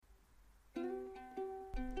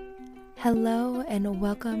Hello and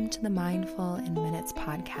welcome to the Mindful in Minutes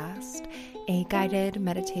podcast, a guided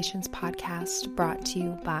meditations podcast brought to you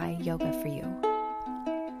by Yoga For You.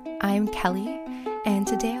 I'm Kelly, and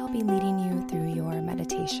today I'll be leading you through your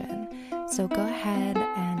meditation. So go ahead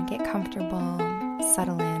and get comfortable,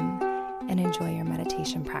 settle in, and enjoy your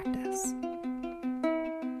meditation practice.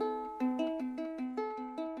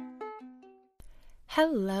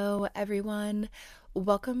 Hello, everyone.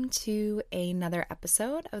 Welcome to another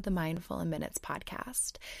episode of the Mindful in Minutes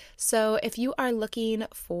podcast. So if you are looking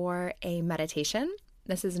for a meditation,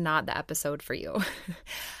 this is not the episode for you.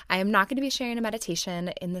 I am not going to be sharing a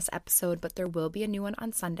meditation in this episode, but there will be a new one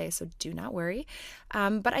on Sunday, so do not worry.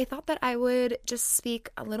 But I thought that I would just speak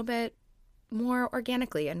a little bit more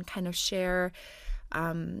organically and kind of share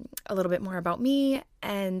a little bit more about me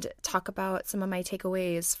and talk about some of my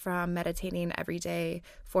takeaways from meditating every day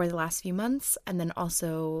for the last few months, and then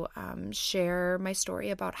also share my story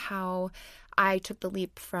about how I took the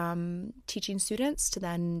leap from teaching students to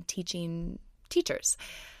then teaching teachers.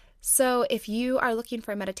 So if you are looking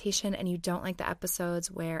for a meditation and you don't like the episodes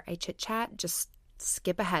where I chit chat, just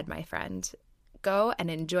skip ahead, my friend. Go and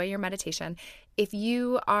enjoy your meditation. If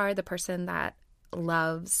you are the person that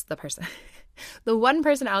loves the one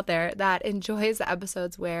person out there that enjoys the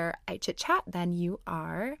episodes where I chit chat, then you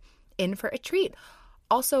are in for a treat.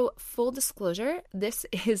 Also, full disclosure, this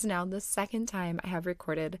is now the second time I have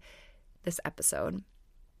recorded this episode.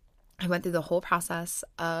 I went through the whole process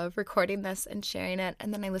of recording this and sharing it,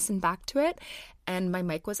 and then I listened back to it, and my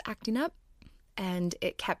mic was acting up, and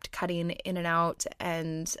it kept cutting in and out,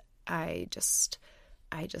 and I just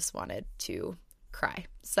wanted to cry.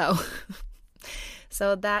 So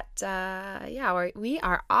that, we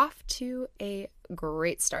are off to a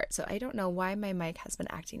great start. So I don't know why my mic has been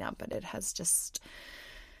acting up, but it has just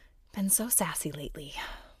been so sassy lately.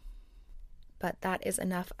 But that is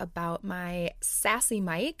enough about my sassy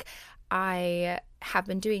mic. I have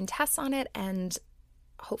been doing tests on it, and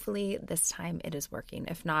hopefully this time it is working.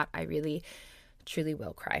 If not, I really, truly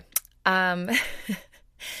will cry.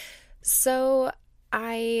 So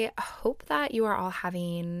I hope that you are all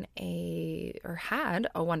having had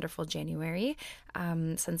a wonderful January,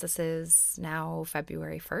 since this is now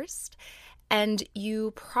February 1st. And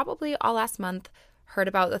you probably all last month heard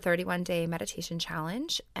about the 31-day meditation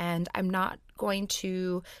challenge, and I'm not going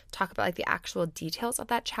to talk about the actual details of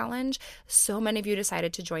that challenge. So many of you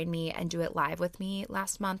decided to join me and do it live with me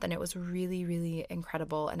last month, and it was really, really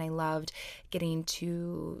incredible, and I loved getting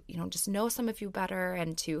to, just know some of you better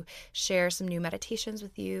and to share some new meditations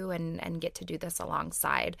with you and get to do this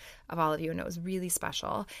alongside of all of you, and it was really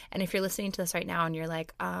special. And if you're listening to this right now and you're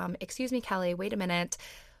like, excuse me, Kelly, wait a minute.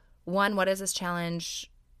 1, what is this challenge?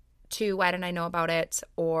 2, why didn't I know about it?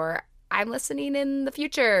 Or I'm listening in the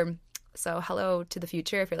future. So hello to the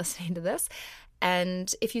future if you're listening to this.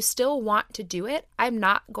 And if you still want to do it, I'm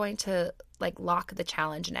not going to lock the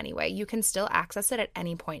challenge in any way. You can still access it at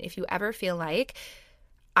any point. If you ever feel like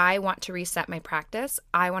I want to reset my practice,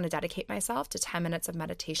 I want to dedicate myself to 10 minutes of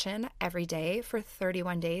meditation every day for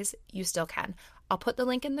 31 days, you still can. I'll put the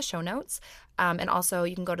link in the show notes. And also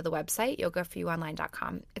you can go to the website,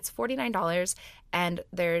 yogaforyouonline.com. It's $49, and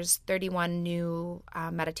there's 31 new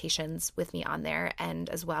meditations with me on there, and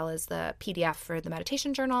as well as the PDF for the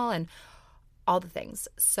meditation journal and all the things.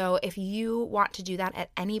 So if you want to do that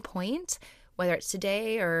at any point, whether it's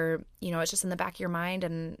today or, it's just in the back of your mind,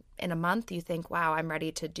 and in a month you think, wow, I'm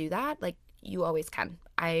ready to do that, you always can.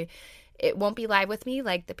 It won't be live with me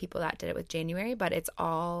like the people that did it with January, but it's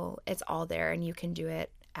all there, and you can do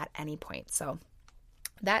it at any point. So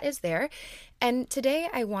that is there. And today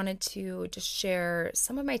I wanted to just share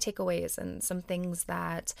some of my takeaways and some things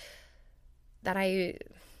that I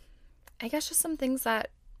guess just some things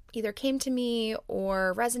that either came to me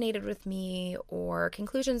or resonated with me, or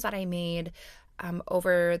conclusions that I made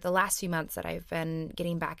over the last few months that I've been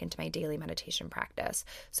getting back into my daily meditation practice.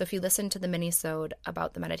 So if you listened to the mini-sode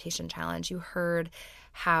about the meditation challenge, you heard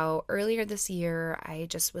how earlier this year I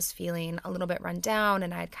just was feeling a little bit run down,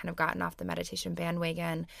 and I had kind of gotten off the meditation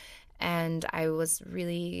bandwagon, and I was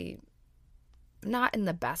really not in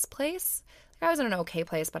the best place. I was in an okay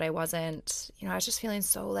place, but I wasn't, I was just feeling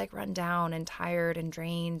so run down and tired and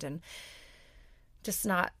drained and just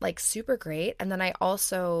not super great. And then I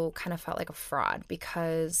also kind of felt like a fraud,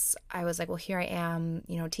 because I was well, here I am,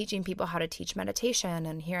 teaching people how to teach meditation,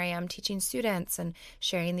 and here I am teaching students and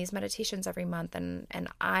sharing these meditations every month, and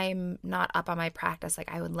I'm not up on my practice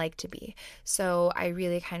like I would like to be. So I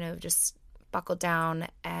really kind of just buckled down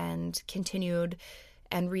and continued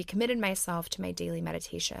and recommitted myself to my daily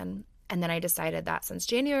meditation. And then I decided that since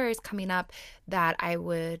January is coming up, that I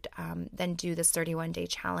would then do this 31-day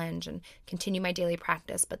challenge and continue my daily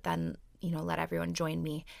practice, but then, let everyone join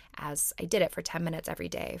me as I did it for 10 minutes every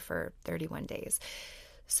day for 31 days.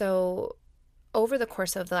 So over the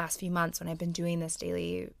course of the last few months, when I've been doing this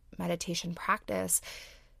daily meditation practice,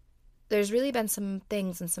 there's really been some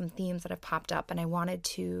things and some themes that have popped up, and I wanted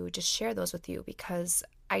to just share those with you because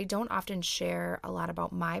I don't often share a lot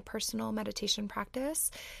about my personal meditation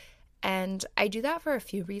practice. And I do that for a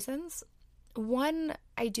few reasons. One,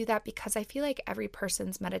 I do that because I feel like every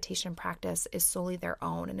person's meditation practice is solely their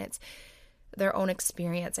own, and it's their own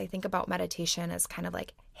experience. I think about meditation as kind of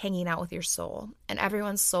like hanging out with your soul, and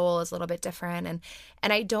everyone's soul is a little bit different. And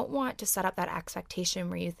I don't want to set up that expectation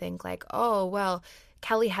where you think like, oh, well,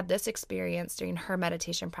 Kelly had this experience during her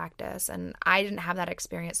meditation practice and I didn't have that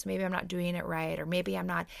experience, so maybe I'm not doing it right, or maybe I'm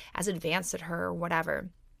not as advanced at her or whatever.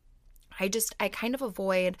 I kind of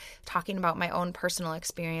avoid talking about my own personal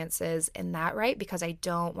experiences in that, right? Because I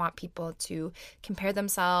don't want people to compare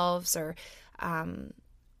themselves or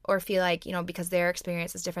feel like, because their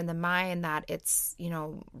experience is different than mine, that it's,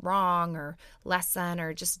 wrong or less than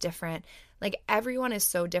or just different. Like everyone is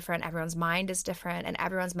so different. Everyone's mind is different, and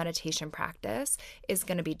everyone's meditation practice is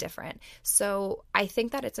going to be different. So I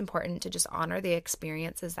think that it's important to just honor the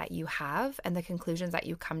experiences that you have and the conclusions that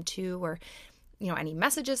you come to, or any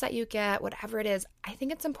messages that you get, whatever it is. I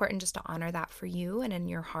think it's important just to honor that for you and in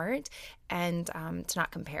your heart, and to not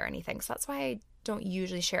compare anything. So that's why I don't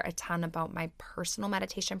usually share a ton about my personal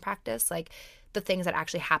meditation practice, like the things that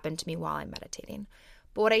actually happen to me while I'm meditating.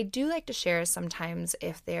 But what I do like to share is sometimes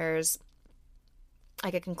if there's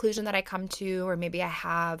like a conclusion that I come to, or maybe I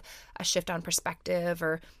have a shift on perspective,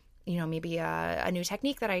 or maybe a new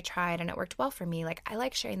technique that I tried and it worked well for me. Like I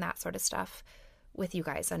like sharing that sort of stuff with you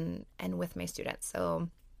guys and with my students. So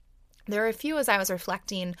there are a few, as I was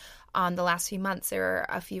reflecting on the last few months, there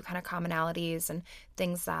are a few kind of commonalities and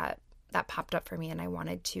things that popped up for me, and I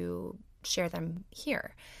wanted to share them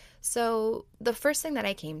here. So the first thing that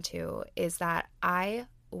I came to is that I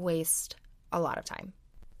waste a lot of time.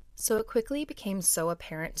 So it quickly became so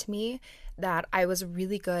apparent to me that I was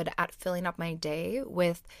really good at filling up my day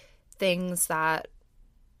with things that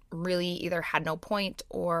really either had no point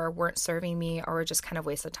or weren't serving me or were just kind of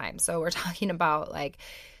waste of time. So we're talking about like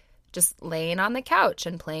just laying on the couch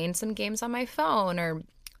and playing some games on my phone, or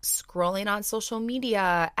scrolling on social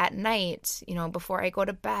media at night, before I go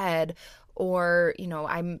to bed. Or,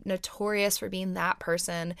 I'm notorious for being that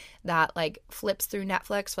person that like flips through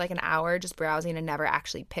Netflix for like an hour just browsing and never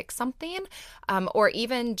actually picks something. Or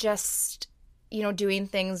even just, doing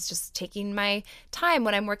things, just taking my time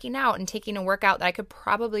when I'm working out and taking a workout that I could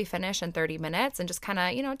probably finish in 30 minutes and just kind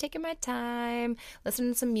of, taking my time,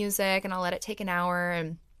 listening to some music, and I'll let it take an hour.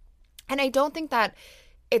 And I don't think that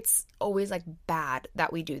it's always like bad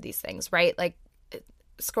that we do these things, right? Like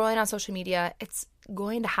scrolling on social media, it's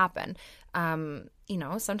going to happen.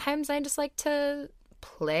 Sometimes I just like to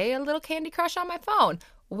play a little Candy Crush on my phone.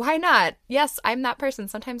 Why not? Yes, I'm that person.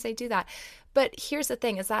 Sometimes I do that. But here's the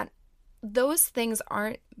thing, is that those things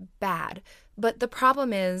aren't bad. But the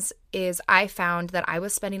problem is I found that I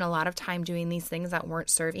was spending a lot of time doing these things that weren't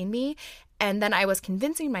serving me. And then I was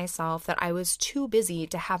convincing myself that I was too busy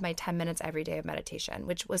to have my 10 minutes every day of meditation,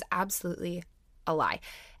 which was absolutely a lie.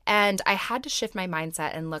 And I had to shift my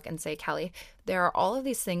mindset and look and say, Kelly, there are all of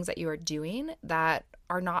these things that you are doing that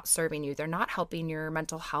are not serving you. They're not helping your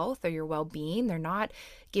mental health or your well-being. They're not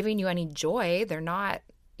giving you any joy. They're not,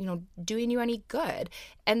 doing you any good.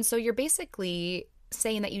 And so you're basically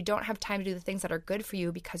saying that you don't have time to do the things that are good for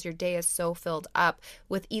you because your day is so filled up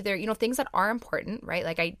with either, things that are important, right?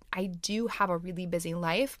 Like I do have a really busy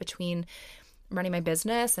life between running my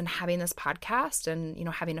business and having this podcast and,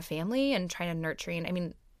 having a family and trying to nurturing. I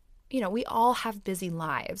mean, we all have busy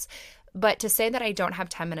lives. But to say that I don't have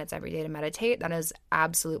 10 minutes every day to meditate, that is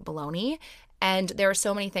absolute baloney. And there are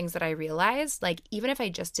so many things that I realized, like even if I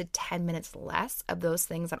just did 10 minutes less of those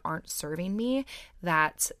things that aren't serving me,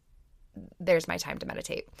 that there's my time to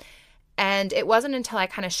meditate. And it wasn't until I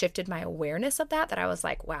kind of shifted my awareness of that I was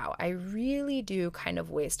like, wow, I really do kind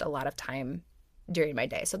of waste a lot of time during my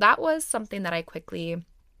day. So that was something that I quickly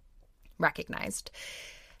recognized.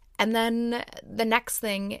 And then the next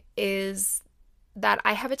thing is that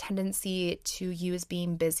I have a tendency to use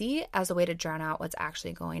being busy as a way to drown out what's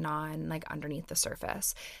actually going on like underneath the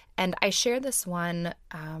surface. And I share this one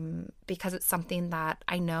because it's something that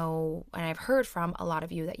I know and I've heard from a lot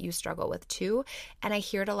of you that you struggle with too. And I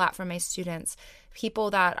hear it a lot from my students,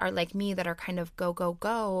 people that are like me that are kind of go, go,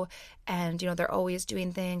 go. And, they're always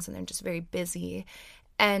doing things and they're just very busy.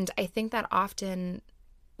 And I think that often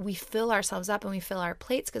we fill ourselves up and we fill our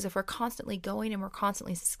plates, because if we're constantly going and we're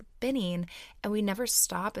constantly spinning and we never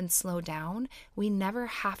stop and slow down, we never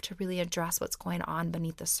have to really address what's going on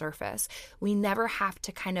beneath the surface. We never have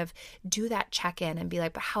to kind of do that check-in and be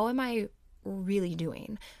like, but how am I really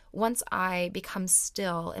doing? Once I become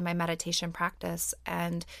still in my meditation practice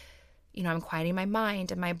and I'm quieting my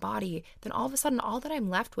mind and my body, then all of a sudden, all that I'm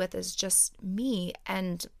left with is just me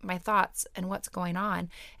and my thoughts and what's going on.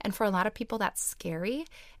 And for a lot of people, that's scary.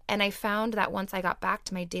 And I found that once I got back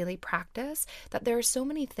to my daily practice, that there are so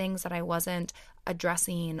many things that I wasn't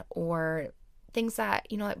addressing, or things that,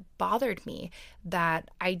 that bothered me, that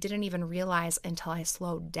I didn't even realize until I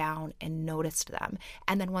slowed down and noticed them.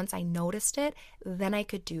 And then once I noticed it, then I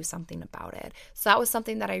could do something about it. So that was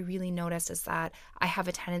something that I really noticed, is that I have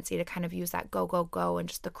a tendency to kind of use that go, go, go, and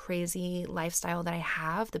just the crazy lifestyle that I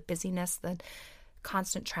have, the busyness, the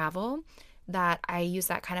constant travel, that I use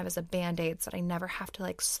that kind of as a band-aid, so that I never have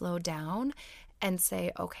to slow down and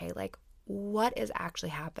say, okay, what is actually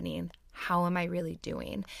happening? How am I really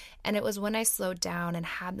doing? And it was when I slowed down and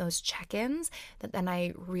had those check-ins that then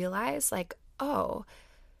I realized, oh,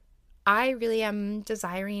 I really am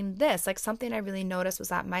desiring this. Something I really noticed was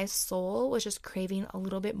that my soul was just craving a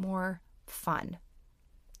little bit more fun.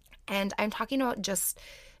 And I'm talking about just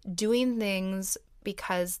doing things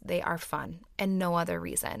because they are fun and no other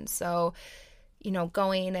reason. So,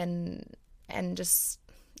 going and just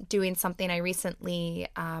doing something. I recently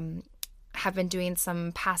have been doing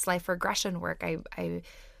some past life regression work. I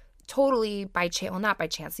totally by chance, well, not by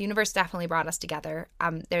chance, the universe definitely brought us together.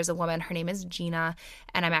 There's a woman, her name is Gina,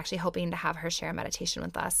 and I'm actually hoping to have her share meditation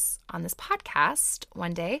with us on this podcast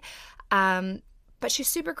one day. But she's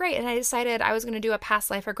super great. And I decided I was going to do a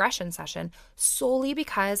past life regression session solely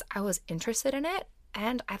because I was interested in it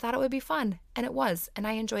and I thought it would be fun. And it was, and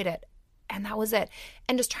I enjoyed it. And that was it.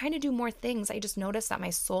 And just trying to do more things, I just noticed that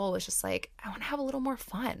my soul was just I want to have a little more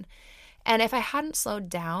fun. And if I hadn't slowed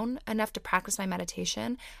down enough to practice my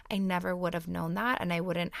meditation, I never would have known that, and I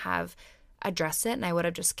wouldn't have addressed it, and I would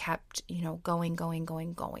have just kept,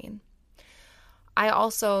 going. I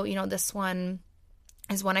also, this one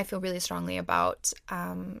is one I feel really strongly about,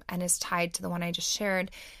 and is tied to the one I just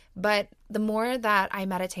shared. But the more that I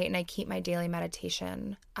meditate and I keep my daily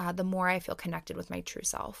meditation, the more I feel connected with my true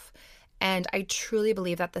self. And I truly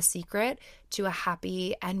believe that the secret to a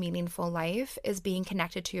happy and meaningful life is being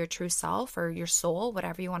connected to your true self, or your soul,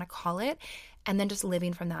 whatever you want to call it, and then just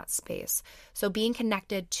living from that space. So being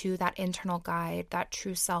connected to that internal guide, that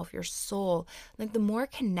true self, your soul, the more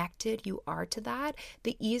connected you are to that,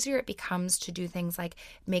 the easier it becomes to do things like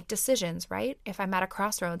make decisions, right? If I'm at a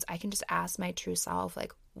crossroads, I can just ask my true self,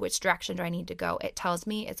 which direction do I need to go? It tells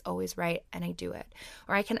me it's always right, and I do it.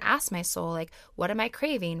 Or I can ask my soul, what am I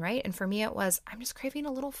craving, right? And for me, it was, I'm just craving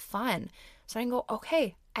a little fun. So I can go,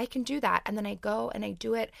 okay, I can do that. And then I go and I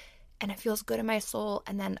do it, and it feels good in my soul,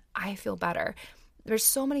 and then I feel better. There's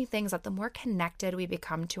so many things that the more connected we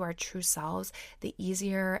become to our true selves, the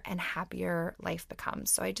easier and happier life becomes.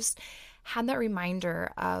 So I just had that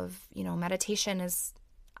reminder of, meditation is,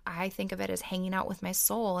 I think of it as hanging out with my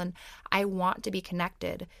soul, and I want to be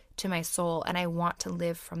connected to my soul, and I want to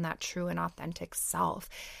live from that true and authentic self.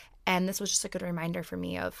 And this was just a good reminder for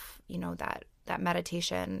me of, that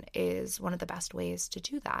meditation is one of the best ways to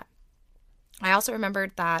do that. I also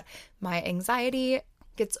remembered that my anxiety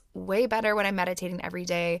gets way better when I'm meditating every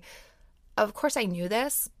day. Of course, I knew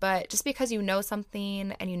this, but just because you know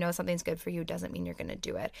something and something's good for you doesn't mean you're going to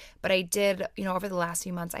do it. But I did, over the last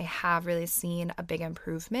few months, I have really seen a big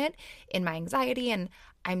improvement in my anxiety, and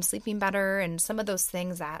I'm sleeping better, and some of those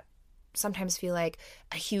things that sometimes feel like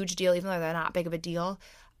a huge deal, even though they're not big of a deal,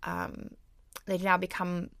 they now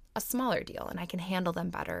become a smaller deal, and I can handle them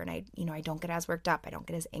better. And I don't get as worked up. I don't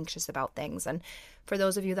get as anxious about things. And for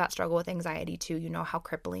those of you that struggle with anxiety too, you know how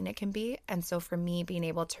crippling it can be. And so for me, being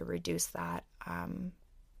able to reduce that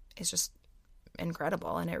is just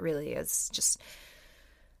incredible. And it really is just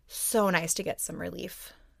so nice to get some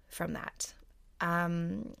relief from that.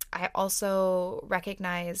 I also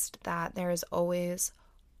recognized that there is always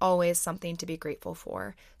something to be grateful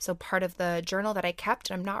for. So part of the journal that I kept,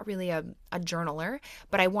 and I'm not really a journaler,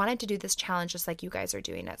 but I wanted to do this challenge just like you guys are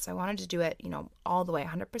doing it. So I wanted to do it, all the way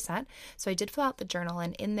 100%. So I did fill out the journal,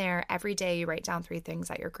 and in there every day you write down 3 things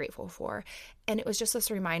that you're grateful for. And it was just this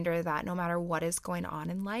reminder that no matter what is going on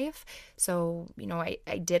in life, so,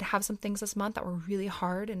 I did have some things this month that were really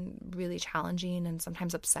hard and really challenging and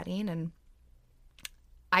sometimes upsetting, and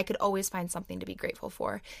I could always find something to be grateful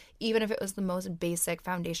for, even if it was the most basic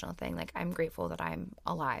foundational thing. I'm grateful that I'm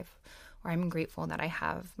alive, or I'm grateful that I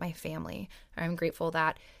have my family, or I'm grateful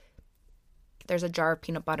that there's a jar of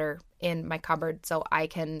peanut butter in my cupboard so I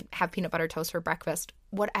can have peanut butter toast for breakfast.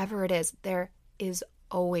 Whatever it is, there is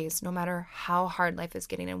always, no matter how hard life is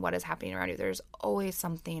getting and what is happening around you, there's always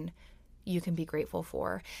something you can be grateful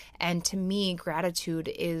for. And to me, gratitude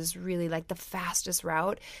is really like the fastest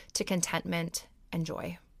route to contentment and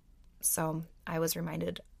joy. So I was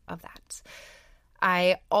reminded of that.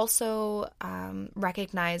 I also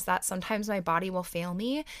recognize that sometimes my body will fail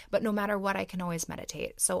me, but no matter what, I can always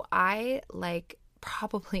meditate. So I, like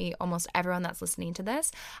probably almost everyone that's listening to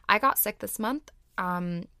this, I got sick this month.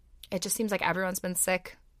 It just seems like everyone's been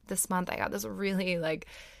sick this month. I got this really like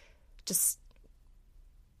just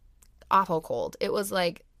awful cold. It was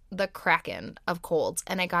like the kraken of colds,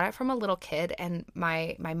 and I got it from a little kid. And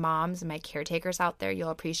my moms and my caretakers out there, you'll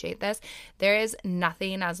appreciate this. There is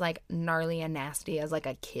nothing as like gnarly and nasty as like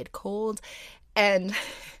a kid cold. And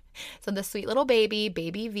so the sweet little baby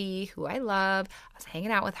V, who I love, I was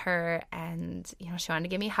hanging out with her, and she wanted to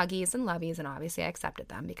give me huggies and lovies, and obviously I accepted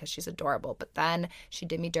them because she's adorable. But then she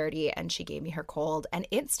did me dirty and she gave me her cold, and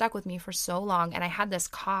it stuck with me for so long. And I had this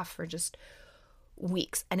cough for just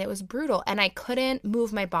weeks, and it was brutal, and I couldn't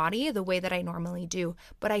move my body the way that I normally do,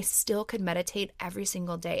 but I still could meditate every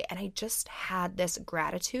single day. And I just had this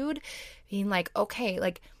gratitude, being like, okay,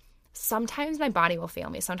 like sometimes my body will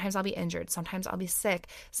fail me, sometimes I'll be injured, sometimes I'll be sick,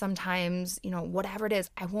 sometimes whatever it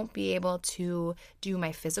is, I won't be able to do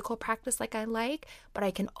my physical practice like I like, but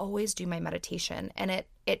I can always do my meditation. And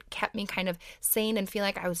it kept me kind of sane and feel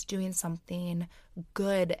like I was doing something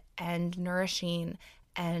good and nourishing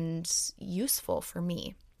and useful for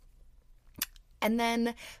me. And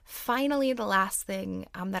then finally, the last thing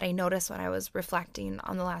that I noticed when I was reflecting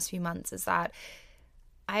on the last few months is that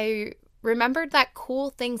I remembered that cool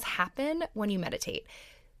things happen when you meditate.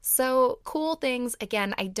 So cool things,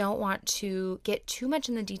 again, I don't want to get too much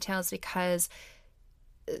in the details because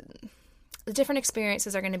the different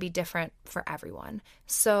experiences are going to be different for everyone.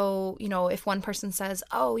 So, if one person says,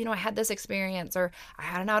 oh, I had this experience, or I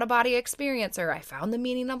had an out-of-body experience, or I found the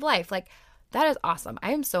meaning of life, like that is awesome.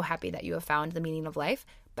 I am so happy that you have found the meaning of life,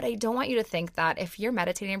 but I don't want you to think that if you're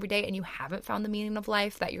meditating every day and you haven't found the meaning of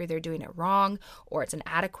life, that you're either doing it wrong, or it's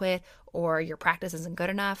inadequate, or your practice isn't good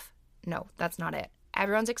enough. No, that's not it.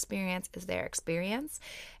 Everyone's experience is their experience.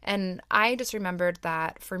 And I just remembered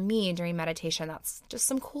that for me during meditation, that's just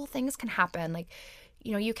some cool things can happen. Like,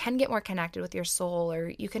 you can get more connected with your soul,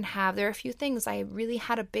 or there are a few things I really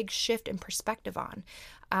had a big shift in perspective on.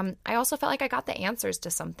 I also felt like I got the answers to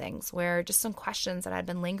some things, where just some questions that had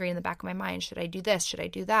been lingering in the back of my mind. Should I do this? Should I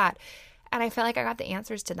do that? And I felt like I got the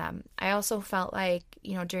answers to them. I also felt like,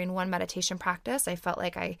 during one meditation practice, I felt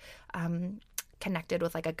like I, connected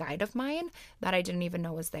with like a guide of mine that I didn't even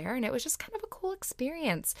know was there. And it was just kind of a cool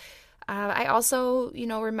experience. I also,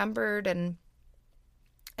 remembered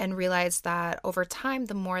and realized that over time,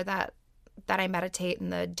 the more that I meditate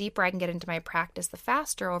and the deeper I can get into my practice, the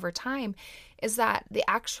faster over time, is that the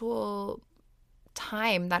actual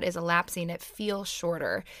time that is elapsing, it feels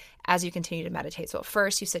shorter as you continue to meditate. So at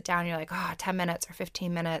first you sit down and you're like, 10 minutes or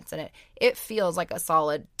 15 minutes. And it feels like a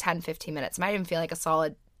solid 10, 15 minutes. It might even feel like a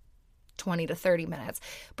solid 20 to 30 minutes.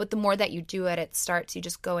 But the more that you do it, you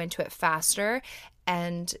just go into it faster,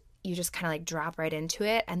 and you just kind of like drop right into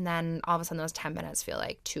it. And then all of a sudden those 10 minutes feel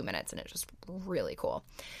like 2 minutes, and it's just really cool.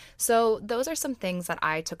 So those are some things that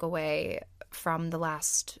I took away from the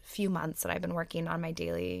last few months that I've been working on my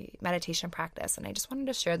daily meditation practice. And I just wanted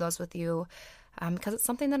to share those with you because it's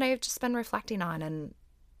something that I've just been reflecting on. And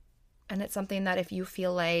it's something that if you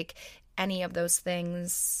feel like any of those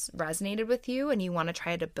things resonated with you and you want to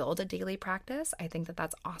try to build a daily practice, I think that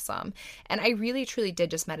that's awesome. And I really, truly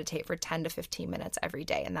did just meditate for 10 to 15 minutes every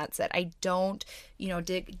day. And that's it. I don't,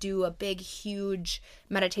 do a big, huge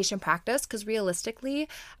meditation practice because realistically,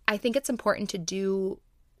 I think it's important to do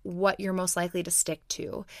what you're most likely to stick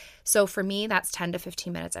to. So for me, that's 10 to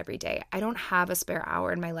 15 minutes every day. I don't have a spare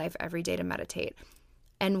hour in my life every day to meditate.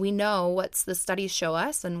 And we know what the studies show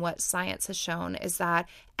us and what science has shown is that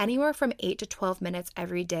anywhere from 8 to 12 minutes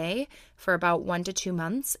every day for about 1 to 2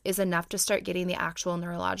 months is enough to start getting the actual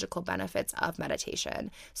neurological benefits of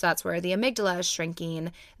meditation. So that's where the amygdala is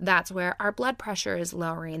shrinking. That's where our blood pressure is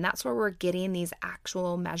lowering. That's where we're getting these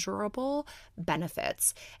actual measurable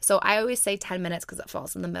benefits. So I always say 10 minutes because it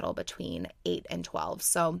falls in the middle between 8 and 12.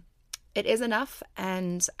 So it is enough,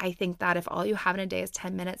 and I think that if all you have in a day is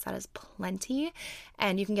 10 minutes, that is plenty,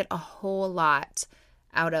 and you can get a whole lot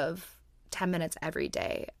out of 10 minutes every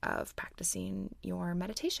day of practicing your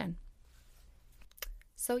meditation.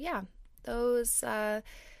 So yeah, those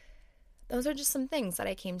those are just some things that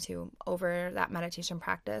I came to over that meditation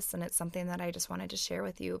practice. And it's something that I just wanted to share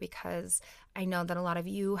with you because I know that a lot of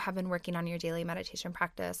you have been working on your daily meditation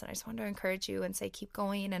practice. And I just want to encourage you and say, keep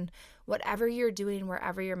going. And whatever you're doing,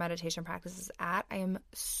 wherever your meditation practice is at, I am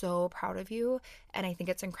so proud of you. And I think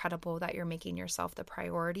it's incredible that you're making yourself the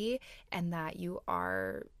priority and that you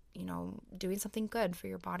are, doing something good for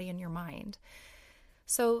your body and your mind.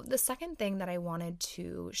 So the second thing that I wanted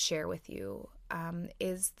to share with you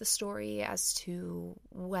is the story as to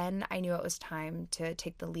when I knew it was time to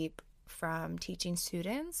take the leap from teaching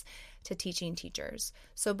students to teaching teachers.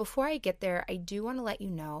 So before I get there, I do want to let you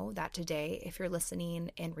know that today, if you're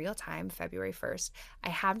listening in real time, February 1st, I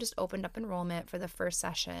have just opened up enrollment for the first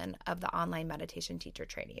session of the online meditation teacher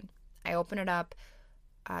training. I open it up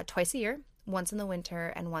twice a year, once in the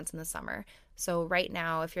winter and once in the summer. So right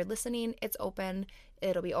now, if you're listening, it's open.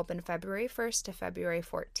 It'll be open February 1st to February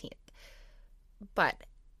 14th. But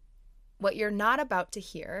what you're not about to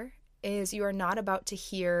hear is you are not about to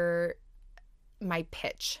hear my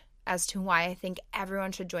pitch as to why I think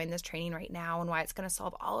everyone should join this training right now and why it's going to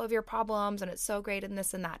solve all of your problems and it's so great and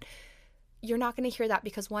this and that. You're not going to hear that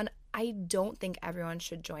because one, I don't think everyone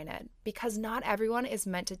should join it because not everyone is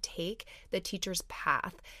meant to take the teacher's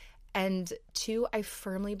path. And two, I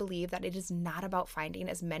firmly believe that it is not about finding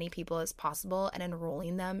as many people as possible and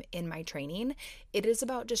enrolling them in my training. It is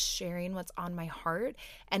about just sharing what's on my heart.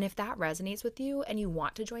 And if that resonates with you and you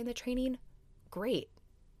want to join the training, great.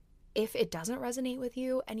 If it doesn't resonate with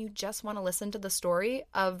you and you just want to listen to the story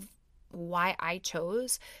of why I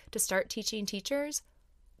chose to start teaching teachers,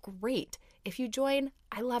 great. If you join,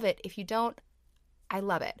 I love it. If you don't, I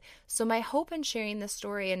love it. So my hope in sharing this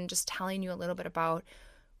story and just telling you a little bit about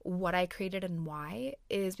what I created and why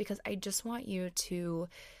is because I just want you to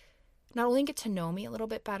not only get to know me a little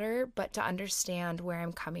bit better, but to understand where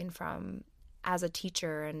I'm coming from as a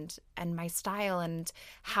teacher and my style and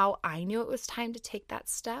how I knew it was time to take that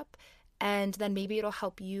step. And then maybe it'll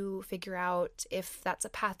help you figure out if that's a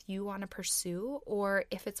path you want to pursue or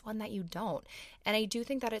if it's one that you don't. And I do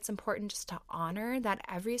think that it's important just to honor that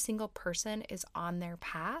every single person is on their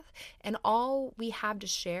path and all we have to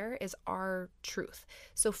share is our truth.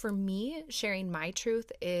 So for me, sharing my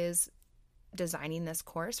truth is designing this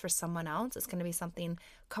course. For someone else, it's going to be something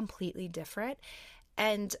completely different.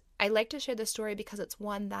 And I like to share this story because it's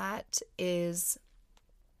one that is...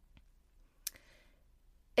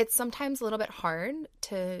 It's sometimes a little bit hard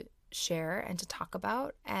to share and to talk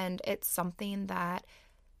about, and it's something that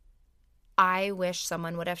I wish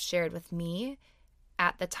someone would have shared with me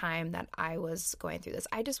at the time that I was going through this.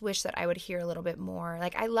 I just wish that I would hear a little bit more.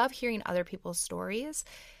 Like, I love hearing other people's stories,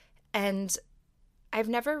 and I've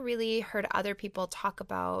never really heard other people talk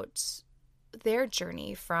about their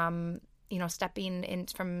journey from, stepping in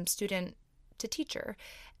from student to teacher.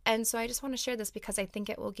 And so I just want to share this because I think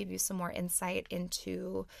it will give you some more insight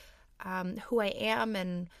into who I am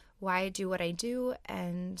and why I do what I do.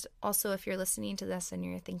 And also, if you're listening to this and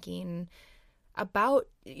you're thinking about,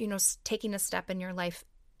 taking a step in your life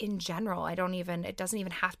in general, it doesn't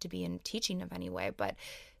even have to be in teaching of any way, but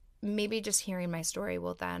maybe just hearing my story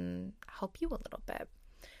will then help you a little bit.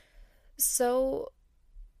 So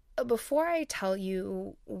before I tell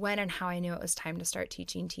you when and how I knew it was time to start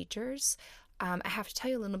teaching teachers, I have to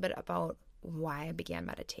tell you a little bit about why I began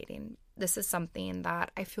meditating. This is something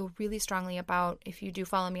that I feel really strongly about. If you do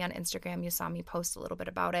follow me on Instagram, you saw me post a little bit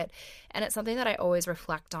about it. And it's something that I always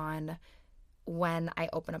reflect on when I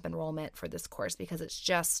open up enrollment for this course because it's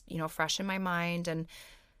just, fresh in my mind. And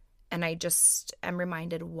I just am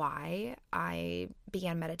reminded why I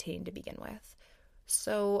began meditating to begin with.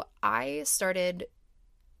 So I started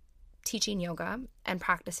teaching yoga and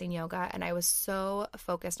practicing yoga, and I was so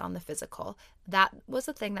focused on the physical. That was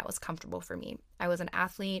the thing that was comfortable for me. I was an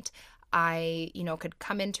athlete. I, could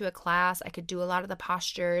come into a class. I could do a lot of the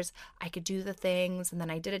postures. I could do the things. And then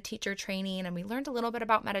I did a teacher training and we learned a little bit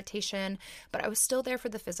about meditation, but I was still there for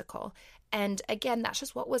the physical. And again, that's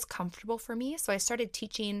just what was comfortable for me. So I started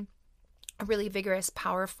teaching a really vigorous,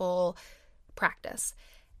 powerful practice.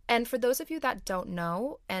 And for those of you that don't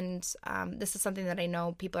know, and this is something that I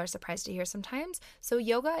know people are surprised to hear sometimes, so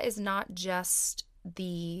yoga is not just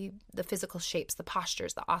the physical shapes, the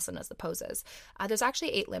postures, the asanas, the poses. There's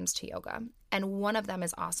actually 8 limbs to yoga, and one of them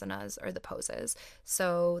is asanas, or the poses.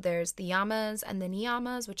 So there's the yamas and the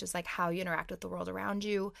niyamas, which is like how you interact with the world around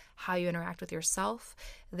you, how you interact with yourself.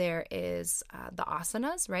 There is the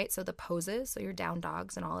asanas, right? So the poses, so your down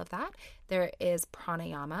dogs and all of that. There is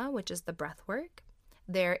pranayama, which is the breath work.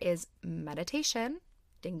 There is meditation,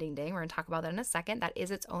 Ding, ding, ding. We're going to talk about that in a second. That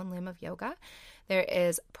is its own limb of yoga. There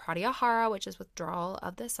is pratyahara, which is withdrawal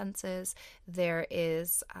of the senses. There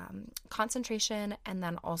is concentration, and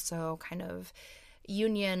then also kind of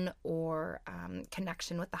union or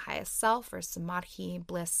connection with the highest self, or samadhi,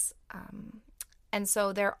 bliss. And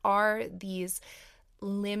so there are these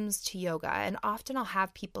limbs to yoga. And often I'll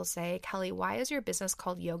have people say, Kelly, why is your business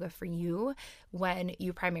called Yoga for You when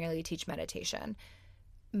you primarily teach meditation?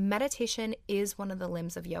 Meditation is one of the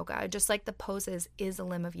limbs of yoga, just like the poses is a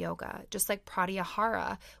limb of yoga, just like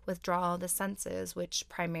pratyahara, withdrawal of the senses, which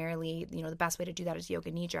primarily, the best way to do that is yoga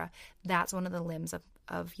nidra. That's one of the limbs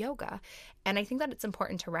of yoga. And I think that it's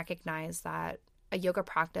important to recognize that a yoga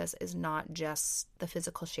practice is not just the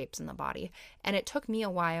physical shapes in the body. And it took me a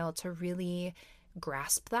while to really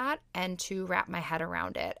grasp that and to wrap my head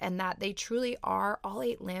around it, and that they truly are, all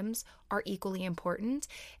 8 limbs are equally important.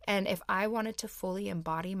 And if I wanted to fully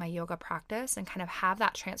embody my yoga practice and kind of have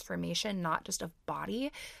that transformation, not just of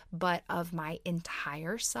body, but of my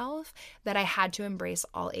entire self, that I had to embrace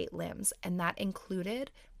all 8 limbs. And that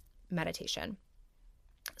included meditation.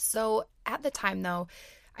 So at the time though,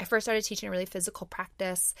 I first started teaching a really physical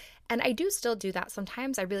practice, and I do still do that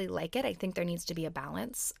sometimes. I really like it. I think there needs to be a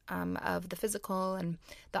balance of the physical and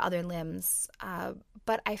the other limbs.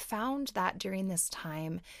 But I found that during this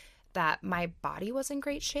time that my body was in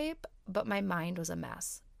great shape, but my mind was a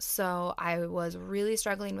mess. So I was really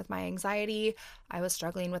struggling with my anxiety. I was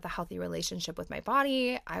struggling with a healthy relationship with my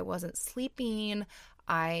body. I wasn't sleeping.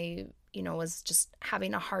 I, was just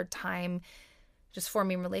having a hard time just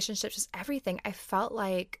forming relationships, just everything. I felt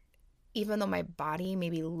like even though my body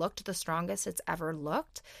maybe looked the strongest it's ever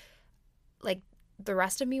looked, like the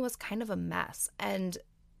rest of me was kind of a mess. And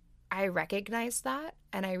I recognized that,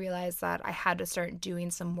 and I realized that I had to start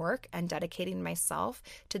doing some work and dedicating myself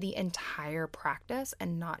to the entire practice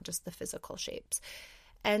and not just the physical shapes.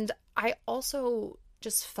 And I also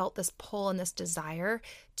just felt this pull and this desire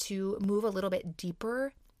to move a little bit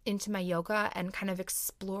deeper into my yoga and kind of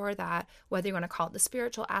explore that, whether you want to call it the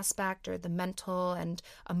spiritual aspect or the mental and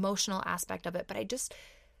emotional aspect of it. But I just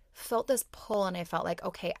felt this pull, and I felt like,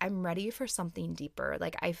 okay, I'm ready for something deeper.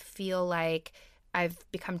 Like I feel like I've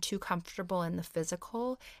become too comfortable in the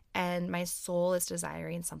physical, and my soul is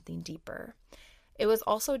desiring something deeper. It was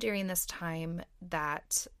also during this time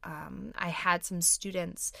that I had some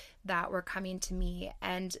students that were coming to me,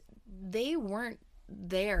 and they weren't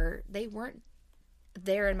there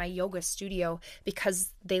in my yoga studio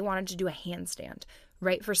because they wanted to do a handstand,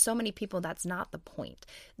 right? For so many people, that's not the point.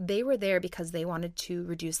 They were there because they wanted to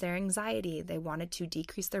reduce their anxiety. They wanted to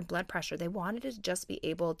decrease their blood pressure. They wanted to just be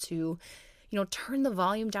able to, turn the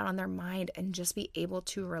volume down on their mind and just be able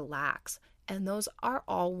to relax. And those are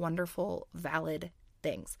all wonderful, valid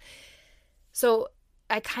things. So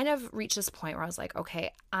I kind of reached this point where I was like,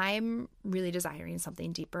 okay, I'm really desiring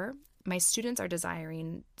something deeper. My students are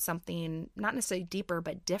desiring something not necessarily deeper,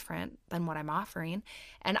 but different than what I'm offering.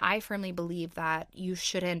 And I firmly believe that you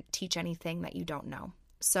shouldn't teach anything that you don't know.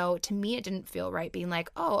 So to me, it didn't feel right being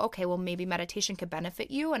like, oh, okay, well, maybe meditation could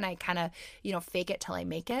benefit you. And I kind of, fake it till I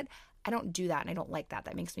make it. I don't do that. And I don't like that.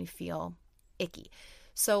 That makes me feel icky.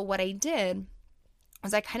 So what I did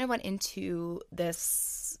was I kind of went into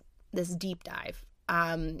this deep dive.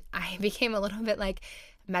 I became a little bit like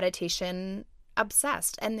meditation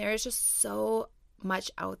obsessed, and there's just so much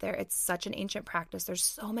out there. It's such an ancient practice. There's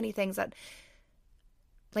so many things that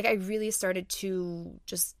I really started to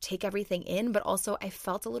just take everything in, but also I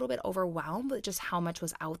felt a little bit overwhelmed with just how much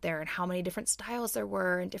was out there and how many different styles there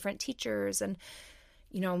were and different teachers and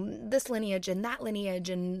this lineage and that lineage,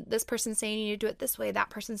 and this person saying you need to do it this way, that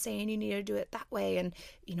person saying you need to do it that way, and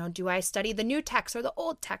do I study the new text or the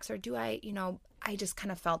old text, or do I I just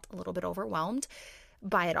kind of felt a little bit overwhelmed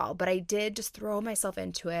by it all. But I did just throw myself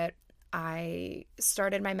into it. I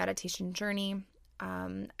started my meditation journey.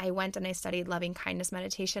 I went and I studied loving kindness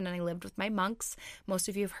meditation, and I lived with my monks. Most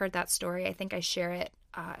of you have heard that story. I think I share it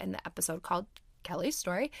in the episode called Kelly's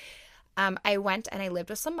Story. I went and I lived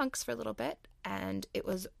with some monks for a little bit, and it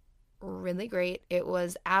was really great. It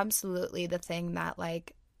was absolutely the thing that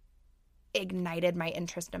ignited my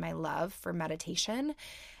interest and my love for meditation.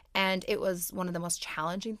 And it was one of the most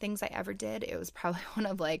challenging things I ever did. It was probably one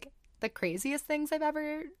of the craziest things I've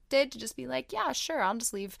ever did, to just be like, yeah, sure, I'll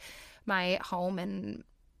just leave my home and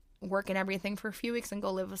work and everything for a few weeks and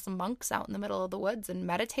go live with some monks out in the middle of the woods and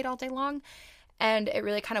meditate all day long. And it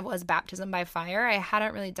really kind of was baptism by fire. I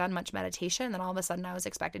hadn't really done much meditation. And then all of a sudden I was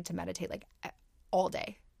expected to meditate all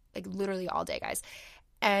day, literally all day, guys.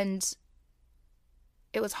 And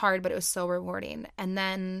it was hard, but it was so rewarding. And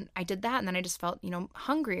then I did that, and then I just felt,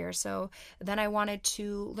 hungrier. So then I wanted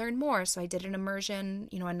to learn more. So I did an immersion,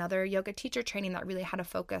 another yoga teacher training that really had a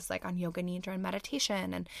focus like on yoga nidra and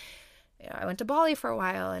meditation. And I went to Bali for a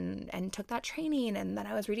while and took that training. And then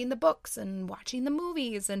I was reading the books and watching the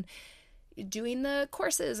movies and doing the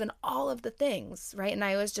courses and all of the things, right? And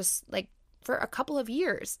I was just like, for a couple of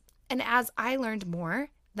years. And as I learned more,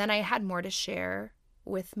 then I had more to share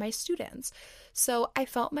with my students. So I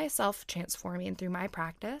felt myself transforming through my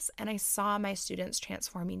practice, and I saw my students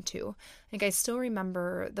transforming too. Like, I still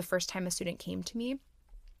remember the first time a student came to me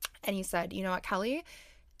and he said, "You know what, Kelly,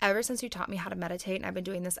 ever since you taught me how to meditate, and I've been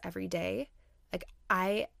doing this every day, like,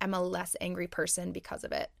 I am a less angry person because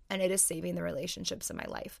of it, and it is saving the relationships in my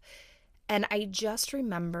life." And I just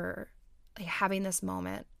remember like having this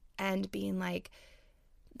moment and being like,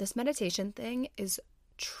 this meditation thing is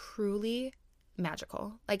truly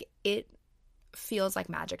magical. Like, it feels like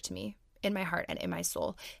magic to me in my heart and in my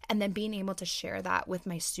soul. And then being able to share that with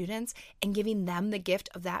my students and giving them the gift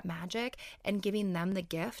of that magic and giving them the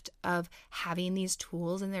gift of having these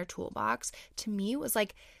tools in their toolbox, to me was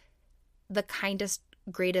like the kindest,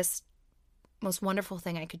 greatest, most wonderful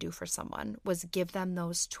thing I could do for someone, was give them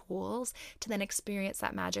those tools to then experience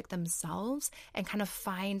that magic themselves and kind of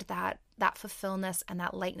find that fulfillment and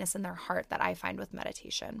that lightness in their heart that I find with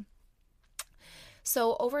meditation.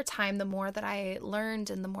 So over time, the more that I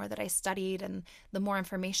learned and the more that I studied and the more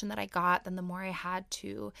information that I got, then the more I had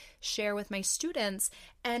to share with my students.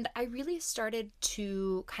 And I really started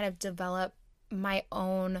to kind of develop my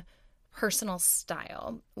own personal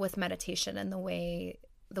style with meditation and the way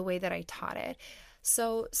that I taught it.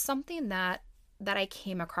 So something that I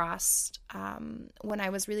came across when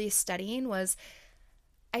I was really studying was,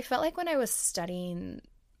 I felt like when I was studying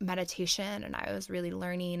meditation and I was really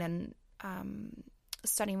learning and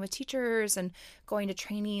studying with teachers and going to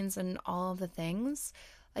trainings and all of the things,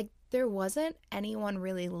 like, there wasn't anyone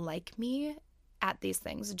really like me at these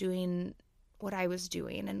things doing what I was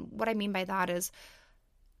doing. And what I mean by that is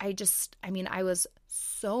I was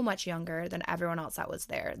so much younger than everyone else that was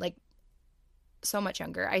there, like so much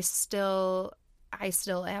younger. I still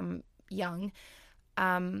am young.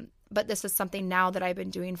 But this is something now that I've been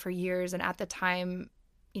doing for years. And at the time,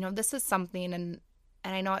 this is something, and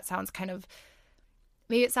I know it sounds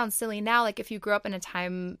maybe it sounds silly now. Like, if you grew up in a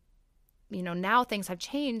time, now things have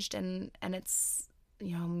changed and it's,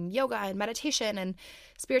 yoga and meditation and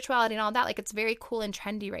spirituality and all that. Like, it's very cool and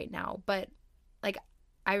trendy right now. But like,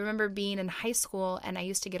 I remember being in high school and I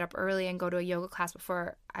used to get up early and go to a yoga class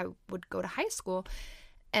before I would go to high school.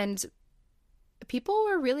 And people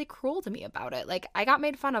were really cruel to me about it. Like, I got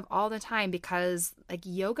made fun of all the time because like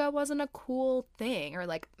yoga wasn't a cool thing, or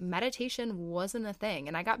like meditation wasn't a thing.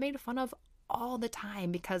 And I got made fun of all the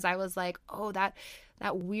time because I was like, oh, that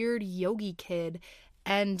weird yogi kid.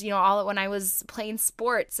 And, when I was playing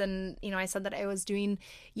sports and, I said that I was doing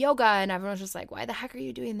yoga and everyone was just like, why the heck are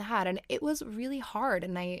you doing that? And it was really hard.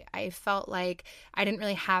 And I felt like I didn't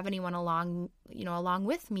really have anyone along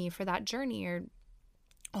with me for that journey, or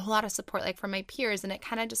a whole lot of support, like, from my peers. And it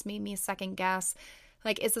kind of just made me second guess,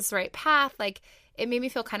 like, is this the right path? Like, it made me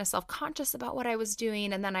feel kind of self-conscious about what I was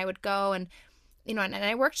doing. And then I would go and, and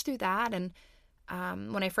I worked through that. And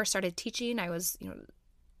when I first started teaching, I was,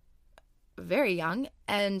 very young,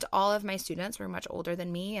 and all of my students were much older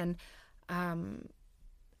than me. And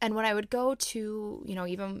when I would go to,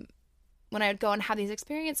 even when I would go and have these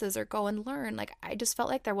experiences or go and learn, like, I just felt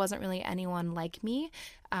like there wasn't really anyone like me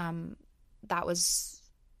that was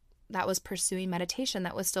pursuing meditation.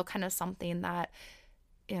 That was still kind of something that,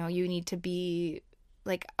 you need to be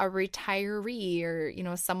like a retiree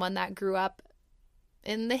or, someone that grew up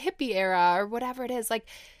in the hippie era or whatever it is. Like,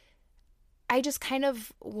 I just kind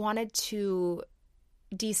of wanted to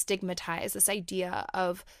destigmatize this idea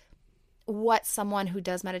of what someone who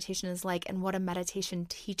does meditation is like and what a meditation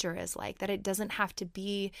teacher is like, that it doesn't have to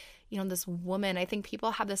be, this woman. I think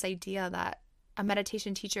people have this idea that a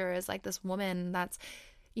meditation teacher is like this woman that's,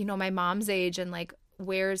 my mom's age and like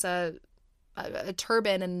wears a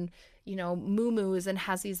turban and, muumuus and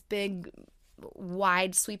has these big,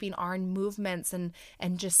 wide sweeping arm movements and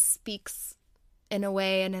just speaks in a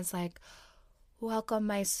way and is like, welcome,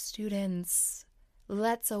 my students.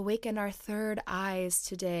 Let's awaken our third eyes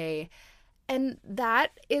today. And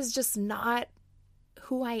that is just not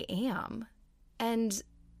who I am. And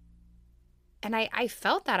I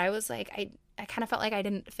felt that. I was like, I kind of felt like I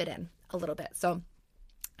didn't fit in a little bit. So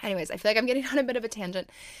anyways, I feel like I'm getting on a bit of a tangent.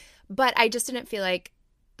 But I just didn't feel like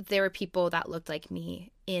there were people that looked like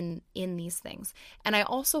me in these things. And I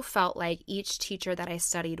also felt like each teacher that I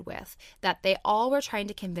studied with, that they all were trying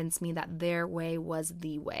to convince me that their way was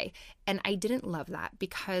the way. And I didn't love that,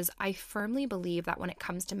 because I firmly believe that when it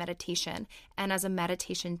comes to meditation, and as a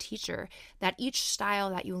meditation teacher, that each style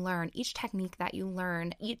that you learn, each technique that you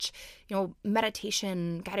learn, each,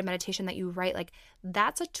 meditation, guided meditation that you write, like,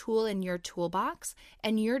 that's a tool in your toolbox,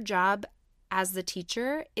 and your job as the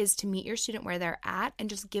teacher is to meet your student where they're at and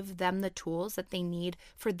just give them the tools that they need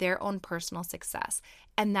for their own personal success.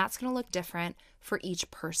 And that's going to look different for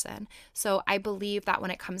each person. So I believe that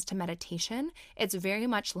when it comes to meditation, it's very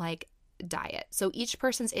much like diet. So each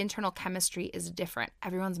person's internal chemistry is different.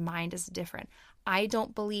 Everyone's mind is different. I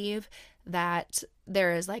don't believe that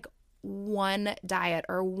there is like one diet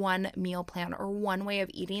or one meal plan or one way of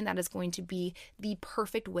eating that is going to be the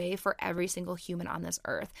perfect way for every single human on this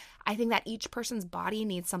earth. I think that each person's body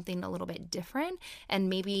needs something a little bit different, and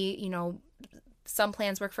maybe, some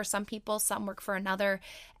plans work for some people, some work for another.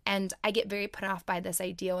 And I get very put off by this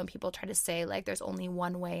idea when people try to say like there's only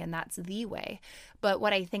one way and that's the way. But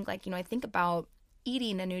what I think, I think about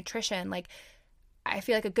eating and nutrition, like I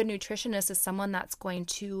feel like a good nutritionist is someone that's going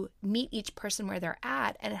to meet each person where they're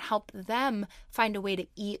at and help them find a way to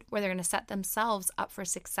eat where they're going to set themselves up for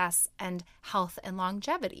success and health and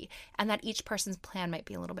longevity, and that each person's plan might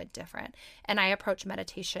be a little bit different. And I approach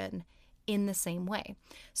meditation in the same way.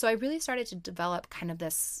 So I really started to develop kind of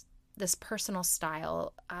this personal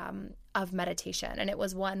style of meditation, and it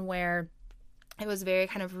was one where it was very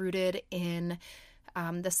kind of rooted in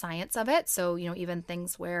the science of it. So, even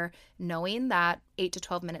things where knowing that 8 to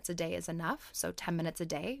 12 minutes a day is enough. So 10 minutes a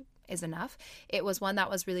day is enough. It was one that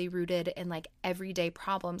was really rooted in like everyday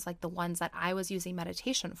problems, like the ones that I was using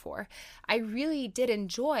meditation for. I really did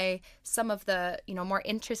enjoy some of the, more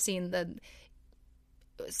interesting,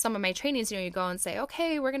 some of my trainings, you go and say,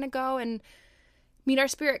 okay, we're going to go and meet our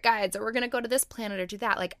spirit guides, or we're going to go to this planet or do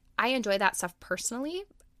that. Like I enjoy that stuff personally.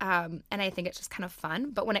 And I think it's just kind of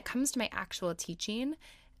fun. But when it comes to my actual teaching,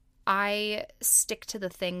 I stick to the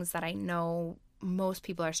things that I know most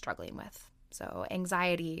people are struggling with. So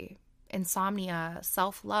anxiety, insomnia,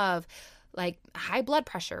 self-love, like high blood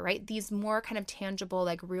pressure, right? These more kind of tangible,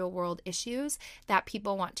 like real world issues that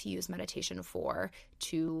people want to use meditation for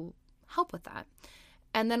to help with that.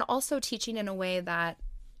 And then also teaching in a way that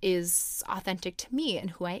is authentic to me and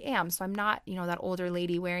who I am. So I'm not, that older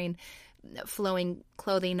lady wearing flowing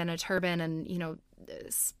clothing and a turban and,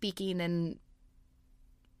 speaking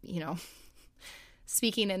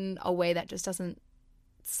in a way that just doesn't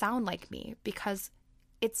sound like me, because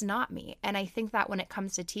it's not me. And I think that when it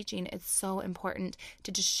comes to teaching, it's so important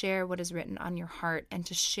to just share what is written on your heart and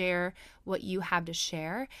to share what you have to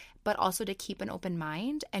share, but also to keep an open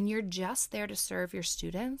mind. And you're just there to serve your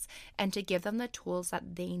students and to give them the tools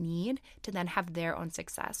that they need to then have their own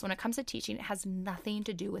success. When it comes to teaching, it has nothing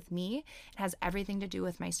to do with me. It has everything to do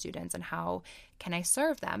with my students and how can I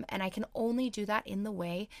serve them. And I can only do that in the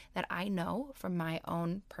way that I know from my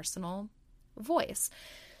own personal voice.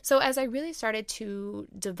 So as I really started to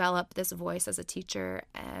develop this voice as a teacher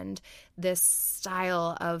and this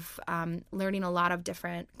style of learning a lot of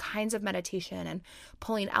different kinds of meditation and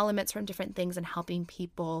pulling elements from different things and helping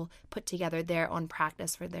people put together their own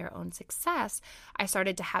practice for their own success, I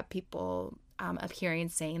started to have people appearing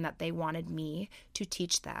saying that they wanted me to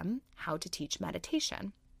teach them how to teach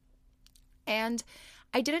meditation. And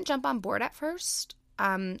I didn't jump on board at first.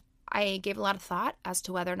 I gave a lot of thought as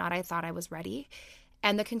to whether or not I thought I was ready.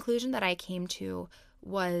 And the conclusion that I came to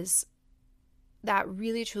was that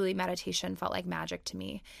really, truly meditation felt like magic to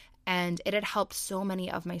me. And it had helped so many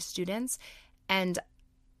of my students. And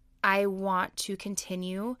I want to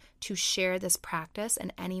continue to share this practice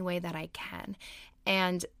in any way that I can.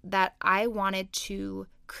 And that I wanted to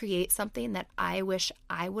create something that I wish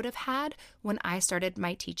I would have had when I started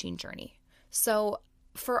my teaching journey. So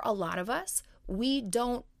for a lot of us, we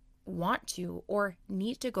don't want to or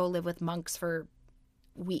need to go live with monks for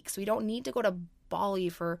weeks. We don't need to go to Bali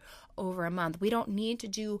for over a month. We don't need to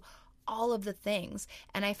do all of the things.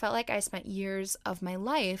 And I felt like I spent years of my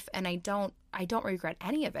life, and I don't regret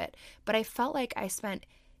any of it, but I felt like I spent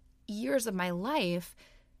years of my life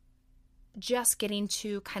just getting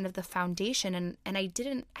to kind of the foundation. And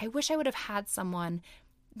I wish I would have had someone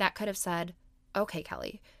that could have said, okay,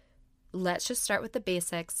 Kelly, let's just start with the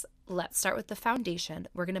basics. Let's start with the foundation.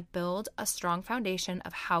 We're going to build a strong foundation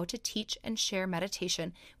of how to teach and share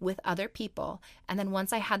meditation with other people. And then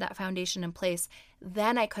once I had that foundation in place,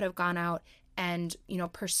 then I could have gone out and,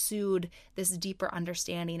 pursued this deeper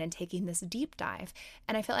understanding and taking this deep dive.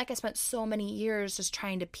 And I felt like I spent so many years just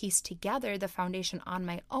trying to piece together the foundation on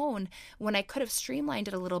my own when I could have streamlined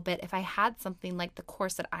it a little bit if I had something like the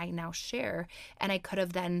course that I now share. And I could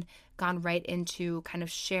have then gone right into kind of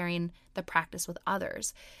sharing the practice with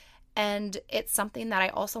others. And it's something that I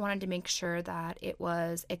also wanted to make sure that it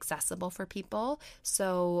was accessible for people.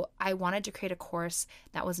 So I wanted to create a course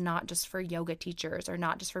that was not just for yoga teachers or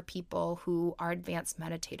not just for people who are advanced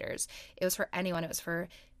meditators. It was for anyone. It was for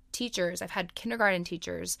teachers. I've had kindergarten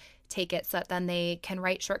teachers take it so that then they can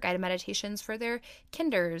write short guided meditations for their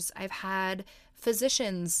kinders. I've had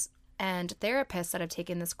physicians and therapists that have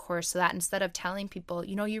taken this course so that instead of telling people,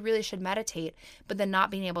 you really should meditate, but then not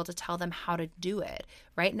being able to tell them how to do it,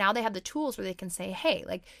 right? Now they have the tools where they can say, hey,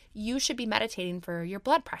 like you should be meditating for your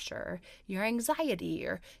blood pressure, your anxiety,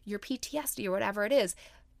 or your PTSD, or whatever it is.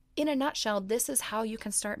 In a nutshell, this is how you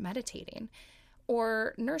can start meditating.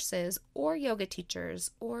 Or nurses, or yoga teachers,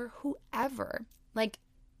 or whoever. Like,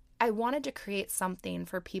 I wanted to create something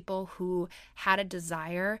for people who had a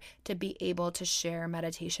desire to be able to share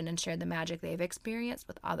meditation and share the magic they've experienced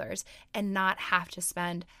with others and not have to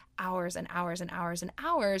spend hours and hours and hours and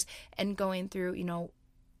hours and going through,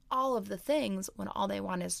 all of the things when all they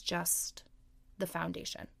want is just the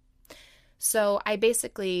foundation. So I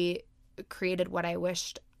basically created what I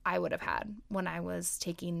wished I would have had when I was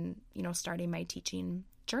starting my teaching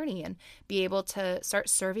journey and be able to start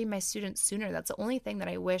serving my students sooner. That's the only thing that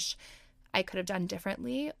I wish I could have done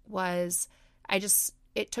differently was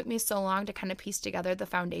it took me so long to kind of piece together the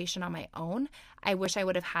foundation on my own. I wish I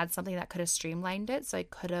would have had something that could have streamlined it so I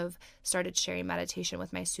could have started sharing meditation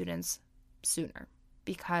with my students sooner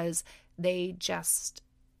because they just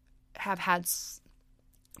have had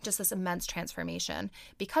just this immense transformation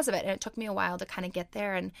because of it. And it took me a while to kind of get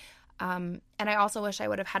there. And I also wish I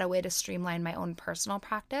would have had a way to streamline my own personal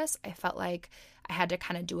practice. I felt like I had to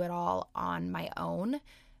kind of do it all on my own.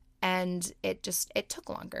 And it took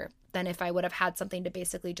longer than if I would have had something to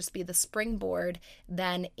basically just be the springboard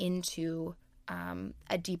then into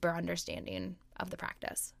a deeper understanding of the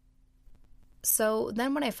practice. So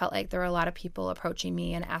then when I felt like there were a lot of people approaching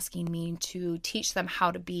me and asking me to teach them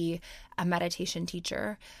how to be a meditation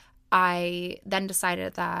teacher, I then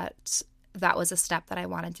decided that was a step that I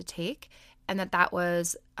wanted to take, and that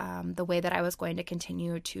was the way that I was going to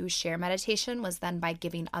continue to share meditation was then by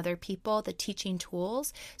giving other people the teaching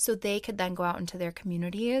tools so they could then go out into their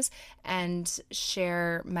communities and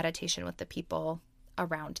share meditation with the people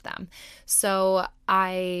around them. So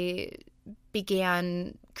I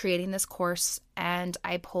began creating this course and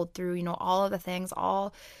I pulled through, all of the things,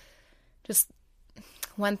 just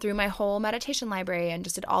went through my whole meditation library and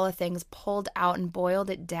just did all the things, pulled out and boiled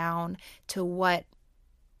it down to what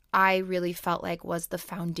I really felt like was the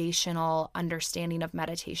foundational understanding of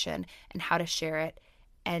meditation and how to share it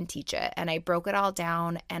and teach it. And I broke it all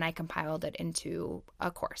down and I compiled it into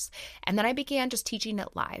a course. And then I began just teaching it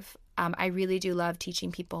live. I really do love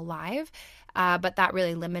teaching people live, but that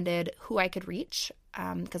really limited who I could reach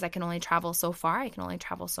because I can only travel so far. I can only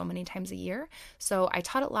travel so many times a year. So I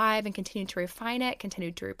taught it live and continued to refine it,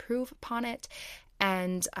 continued to improve upon it.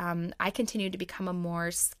 And I continued to become a more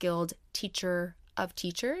skilled teacher of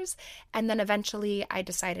teachers. And then eventually I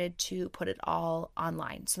decided to put it all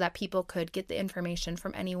online so that people could get the information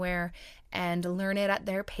from anywhere and learn it at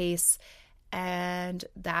their pace. And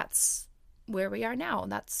that's where we are now.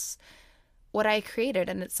 That's what I created.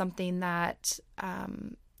 And it's something that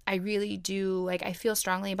I really do, I feel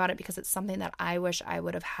strongly about it because it's something that I wish I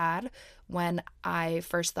would have had when I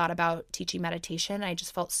first thought about teaching meditation. I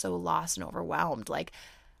just felt so lost and overwhelmed. Like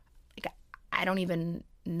I don't even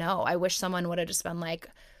know. I wish someone would have just been like,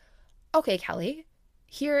 okay, Kelly,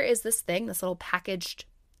 here is this thing, this little packaged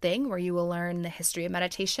thing where you will learn the history of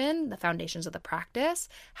meditation, the foundations of the practice,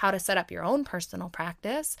 how to set up your own personal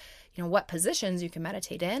practice, what positions you can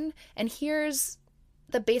meditate in. And here's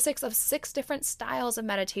the basics of 6 different styles of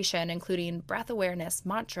meditation, including breath awareness,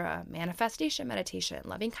 mantra, manifestation meditation,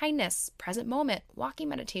 loving kindness, present moment, walking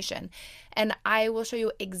meditation. And I will show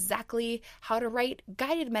you exactly how to write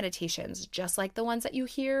guided meditations, just like the ones that you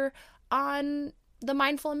hear on the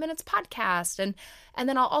Mindful in Minutes podcast. And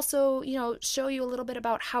then I'll also, show you a little bit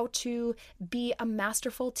about how to be a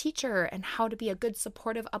masterful teacher and how to be a good,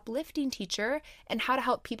 supportive, uplifting teacher and how to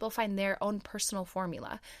help people find their own personal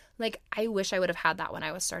formula. I wish I would have had that when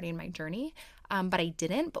I was starting my journey, but I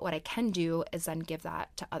didn't. But what I can do is then give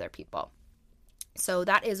that to other people. So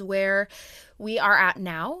that is where we are at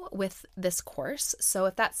now with this course. So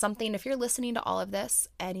if that's something, if you're listening to all of this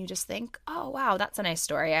and you just think, oh, wow, that's a nice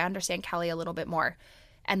story. I understand Kelly a little bit more.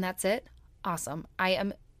 And that's it. Awesome. I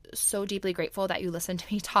am so deeply grateful that you listened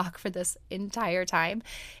to me talk for this entire time.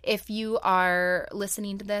 If you are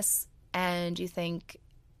listening to this and you think,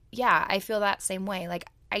 yeah, I feel that same way, like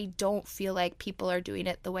I don't feel like people are doing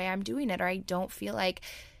it the way I'm doing it, or I don't feel like,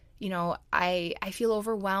 I feel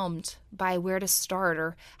overwhelmed by where to start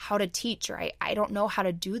or how to teach, or I don't know how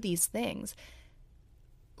to do these things.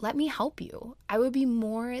 Let me help you. I would be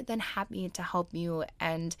more than happy to help you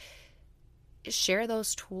and share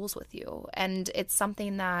those tools with you. And it's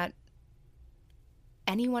something that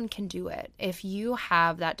anyone can do it. If you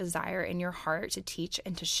have that desire in your heart to teach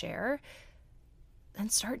and to share, then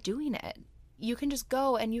start doing it. You can just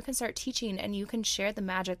go and you can start teaching and you can share the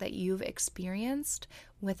magic that you've experienced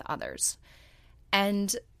with others.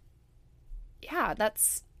 And yeah,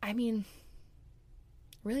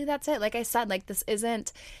 really that's it. Like I said, like this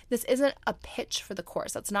isn't a pitch for the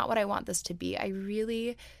course. That's not what I want this to be. I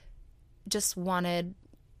really just wanted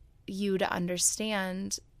you to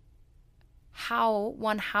understand how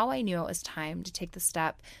I knew it was time to take the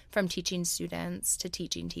step from teaching students to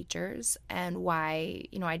teaching teachers, and why,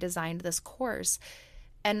 I designed this course,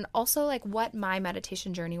 and also like what my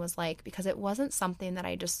meditation journey was like, because it wasn't something that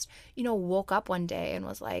I just, woke up one day and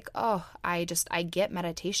was like, oh, I get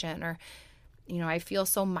meditation, or, I feel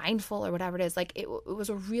so mindful, or whatever it is. Like it was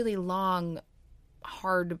a really long,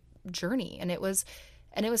 hard journey, and it was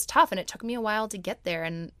tough, and it took me a while to get there,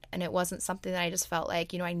 and it wasn't something that I just felt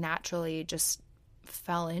like, I naturally just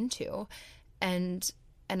fell into. And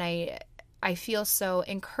I feel so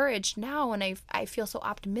encouraged now, and I feel so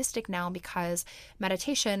optimistic now, because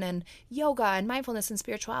meditation and yoga and mindfulness and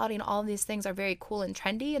spirituality and all of these things are very cool and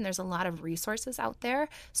trendy, and there's a lot of resources out there.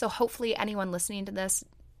 So hopefully anyone listening to this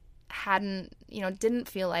didn't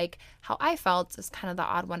feel like how I felt as kind of the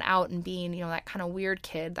odd one out, and being, that kind of weird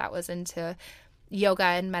kid that was into yoga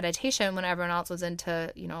and meditation when everyone else was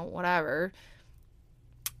into, whatever.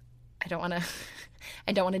 I don't want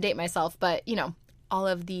to date myself, but, all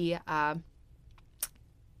of the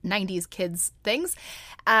 90s kids things.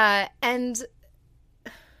 And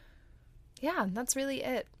yeah, that's really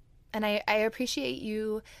it. And I appreciate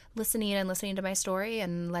you listening to my story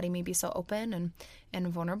and letting me be so open and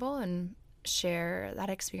vulnerable and share that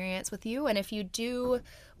experience with you. And if you do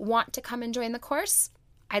want to come and join the course,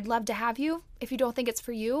 I'd love to have you. If you don't think it's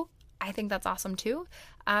for you, I think that's awesome too.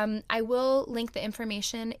 I will link the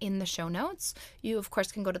information in the show notes. You, of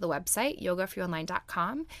course, can go to the website,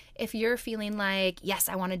 yogaforyouonline.com. If you're feeling like, yes,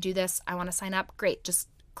 I want to do this, I want to sign up, great. Just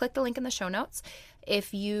click the link in the show notes.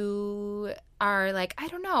 If you are like, I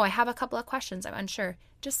don't know, I have a couple of questions, I'm unsure,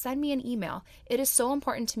 just send me an email. It is so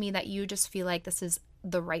important to me that you just feel like this is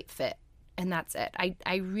the right fit, and that's it.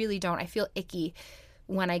 I really don't. I feel icky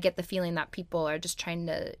when I get the feeling that people are just trying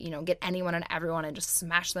to, get anyone and everyone and just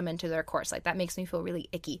smash them into their course. Like that makes me feel really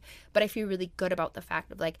icky. But I feel really good about the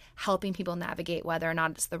fact of like helping people navigate whether or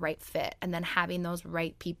not it's the right fit, and then having those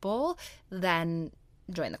right people then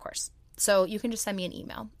join the course. So you can just send me an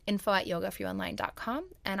email, info@yogaforyouonline.com,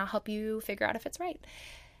 and I'll help you figure out if it's right.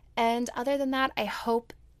 And other than that, I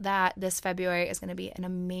hope that this February is going to be an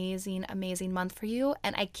amazing, amazing month for you.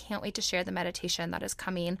 And I can't wait to share the meditation that is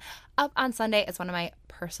coming up on Sunday. It's one of my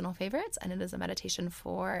personal favorites, and it is a meditation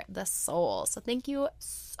for the soul. So thank you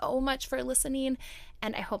so much for listening,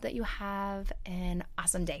 and I hope that you have an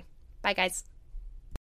awesome day. Bye, guys.